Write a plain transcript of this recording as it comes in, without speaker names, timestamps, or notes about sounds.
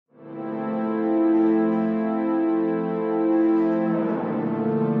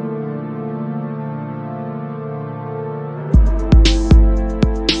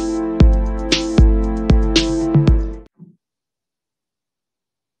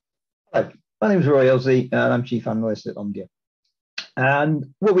My name is Roy Illsley, and I'm Chief Analyst at Omdia. And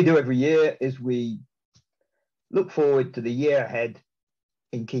what we do every year is we look forward to the year ahead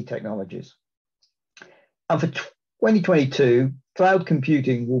in key technologies. And for 2022, cloud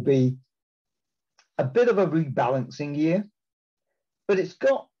computing will be a bit of a rebalancing year, but it's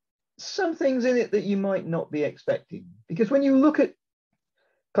got some things in it that you might not be expecting. Because when you look at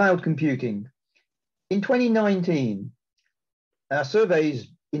cloud computing, in 2019, our surveys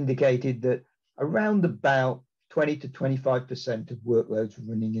indicated that around about 20 to 25% of workloads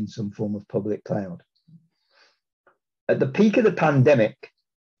were running in some form of public cloud. At the peak of the pandemic,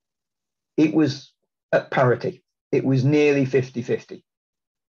 it was at parity. It was nearly 50-50.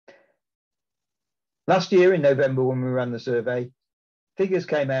 Last year in November, when we ran the survey, figures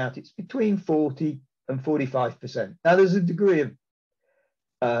came out, it's between 40 and 45%. Now there's a degree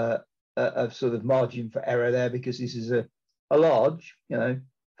of sort of margin for error there because this is a large,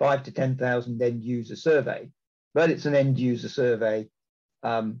 5 to 10,000 end user survey, but it's an end user survey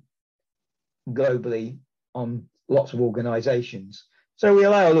globally on lots of organizations. So we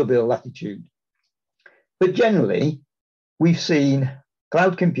allow a little bit of latitude. But generally, we've seen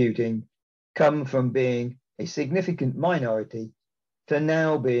cloud computing come from being a significant minority to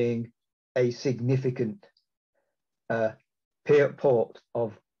now being a significant part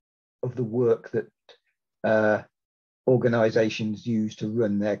of the work that organizations use to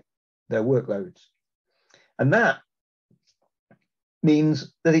run their workloads. And that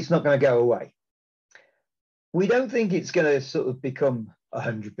means that it's not going to go away. We don't think it's going to sort of become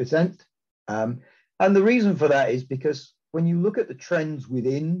 100%. And the reason for that is because when you look at the trends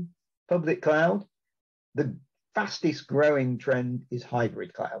within public cloud, the fastest growing trend is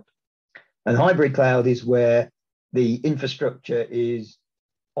hybrid cloud. And hybrid cloud is where the infrastructure is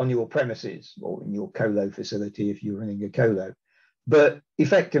on your premises or in your colo facility if you're running a colo. But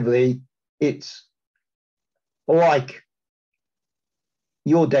effectively, it's like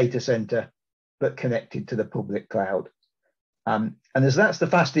your data center, but connected to the public cloud. And as that's the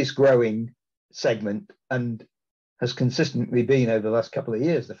fastest growing segment and has consistently been over the last couple of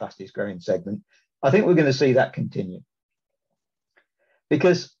years, the fastest growing segment, I think we're going to see that continue.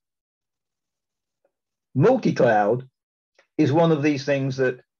 Because multi-cloud is one of these things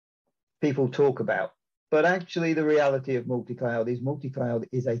that people talk about, but actually the reality of multi-cloud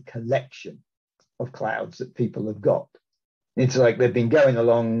is a collection of clouds that people have got. It's like they've been going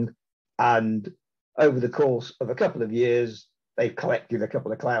along and over the course of a couple of years, they've collected a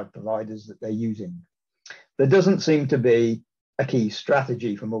couple of cloud providers that they're using. There doesn't seem to be a key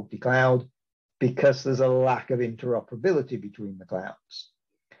strategy for multi-cloud because there's a lack of interoperability between the clouds.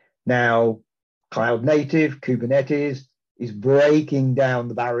 Now, cloud native, Kubernetes is breaking down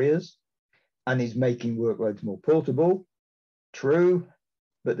the barriers and is making workloads more portable. True,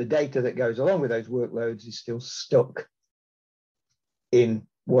 but the data that goes along with those workloads is still stuck in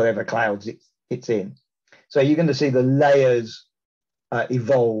whatever clouds it's in. So you're going to see the layers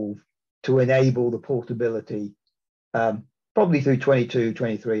evolve to enable the portability probably through 22,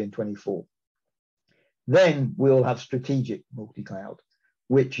 23, and 24. Then we'll have strategic multi-cloud,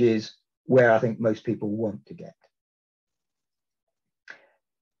 which is where I think most people want to get.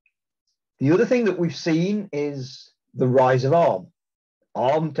 The other thing that we've seen is the rise of ARM.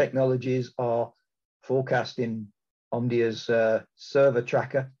 ARM technologies are forecasting Omdia's server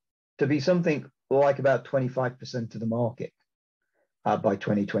tracker to be something like about 25% of the market by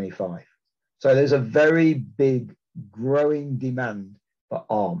 2025. So there's a very big growing demand for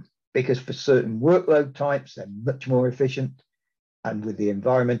ARM because for certain workload types, they're much more efficient. And with the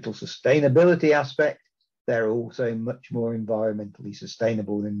environmental sustainability aspect, they're also much more environmentally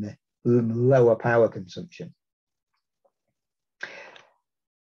sustainable in the lower power consumption.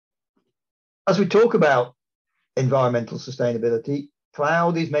 As we talk about environmental sustainability,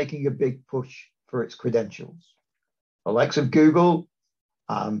 cloud is making a big push for its credentials. The likes of Google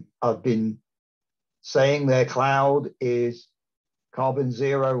have been saying their cloud is carbon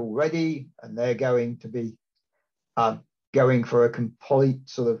zero already, and they're going to be going for a complete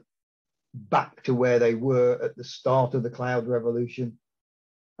sort of back to where they were at the start of the cloud revolution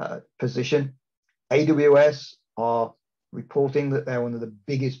position. AWS are reporting that they're one of the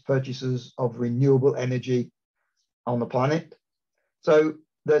biggest purchasers of renewable energy on the planet. So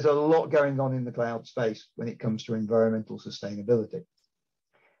there's a lot going on in the cloud space when it comes to environmental sustainability.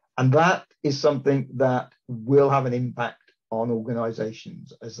 And that is something that will have an impact on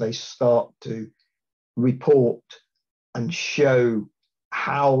organizations as they start to report and show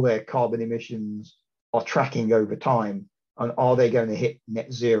how their carbon emissions are tracking over time. And are they going to hit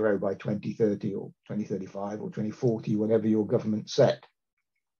net zero by 2030 or 2035 or 2040, whatever your government set?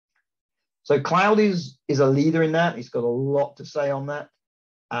 So cloud is a leader in that. It's got a lot to say on that.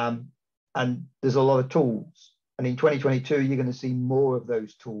 And there's a lot of tools. And in 2022, you're going to see more of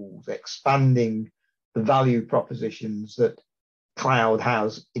those tools expanding the value propositions that cloud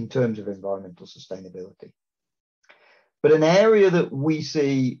has in terms of environmental sustainability. But an area that we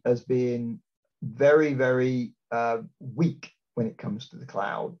see as being very, very weak when it comes to the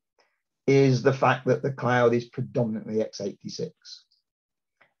cloud is the fact that the cloud is predominantly x86.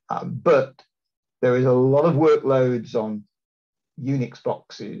 But there is a lot of workloads on Unix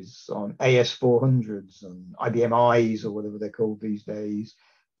boxes, on AS400s, on IBM I's or whatever they're called these days,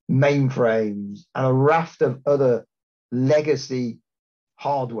 mainframes, and a raft of other legacy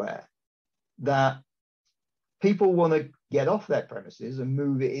hardware that people want to get off their premises and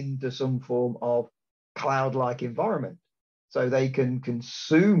move it into some form of cloud-like environment so they can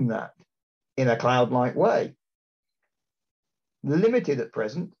consume that in a cloud-like way. Limited at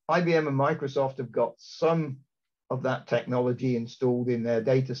present. IBM and Microsoft have got some of that technology installed in their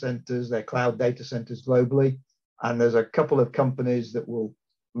data centers, their cloud data centers globally. And there's a couple of companies that will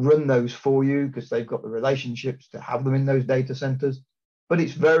run those for you because they've got the relationships to have them in those data centers, but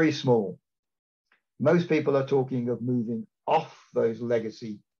it's very small. Most people are talking of moving off those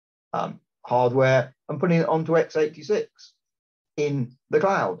legacy hardware and putting it onto x86 in the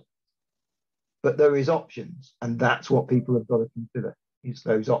cloud. But there is options, and that's what people have got to consider, is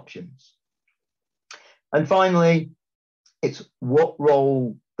those options. And finally, it's what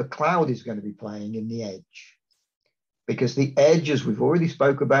role the cloud is going to be playing in the edge. Because the edge, as we've already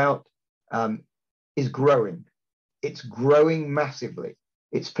spoke about, is growing. It's growing massively.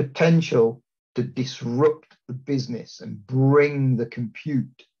 Its potential to disrupt the business and bring the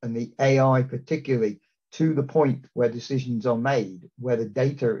compute and the AI particularly to the point where decisions are made, where the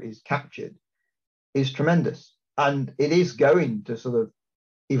data is captured, is tremendous. And it is going to sort of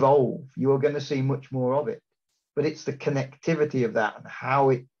evolve. You are going to see much more of it. But it's the connectivity of that and how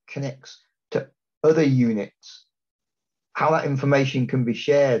it connects to other units, how that information can be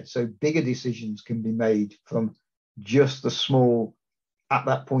shared so bigger decisions can be made from just the small at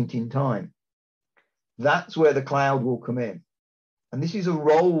that point in time. That's where the cloud will come in. And this is a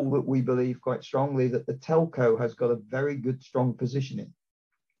role that we believe quite strongly that the telco has got a very good, strong position in.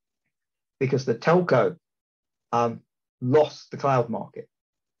 Because the telco lost the cloud market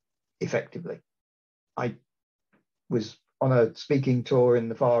effectively. I was on a speaking tour in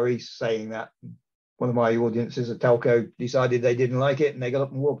the Far East saying that one of my audiences, a telco, decided they didn't like it and they got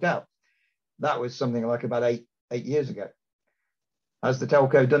up and walked out. That was something like about eight years ago. Has the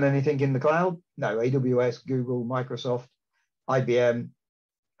telco done anything in the cloud? No, AWS, Google, Microsoft, IBM,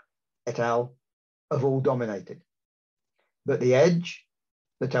 et al. Have all dominated. But the edge,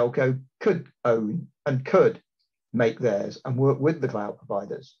 the telco could own and could make theirs and work with the cloud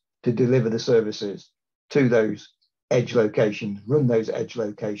providers to deliver the services to those edge locations, run those edge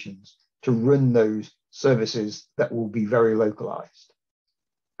locations, to run those services that will be very localized.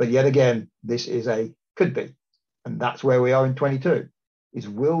 But yet again, this is a could be. And that's where we are in 22, is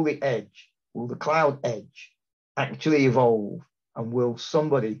will the cloud edge actually evolve? And will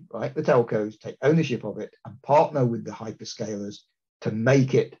somebody like the telcos take ownership of it and partner with the hyperscalers to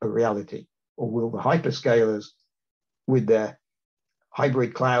make it a reality? Or will the hyperscalers, with their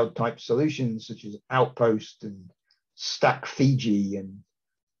hybrid cloud type solutions such as Outpost and Stack Fiji and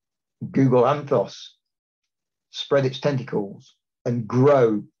Google Anthos, spread its tentacles and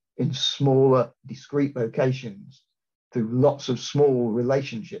grow in smaller, discrete locations through lots of small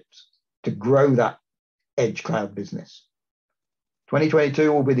relationships to grow that edge cloud business?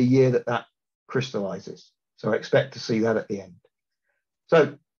 2022 will be the year that crystallizes. So I expect to see that at the end.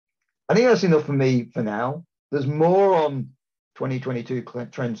 So I think that's enough for me for now. There's more on 2022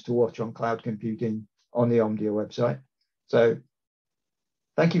 trends to watch on cloud computing on the Omdia website. So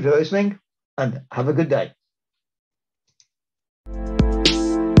thank you for listening and have a good day.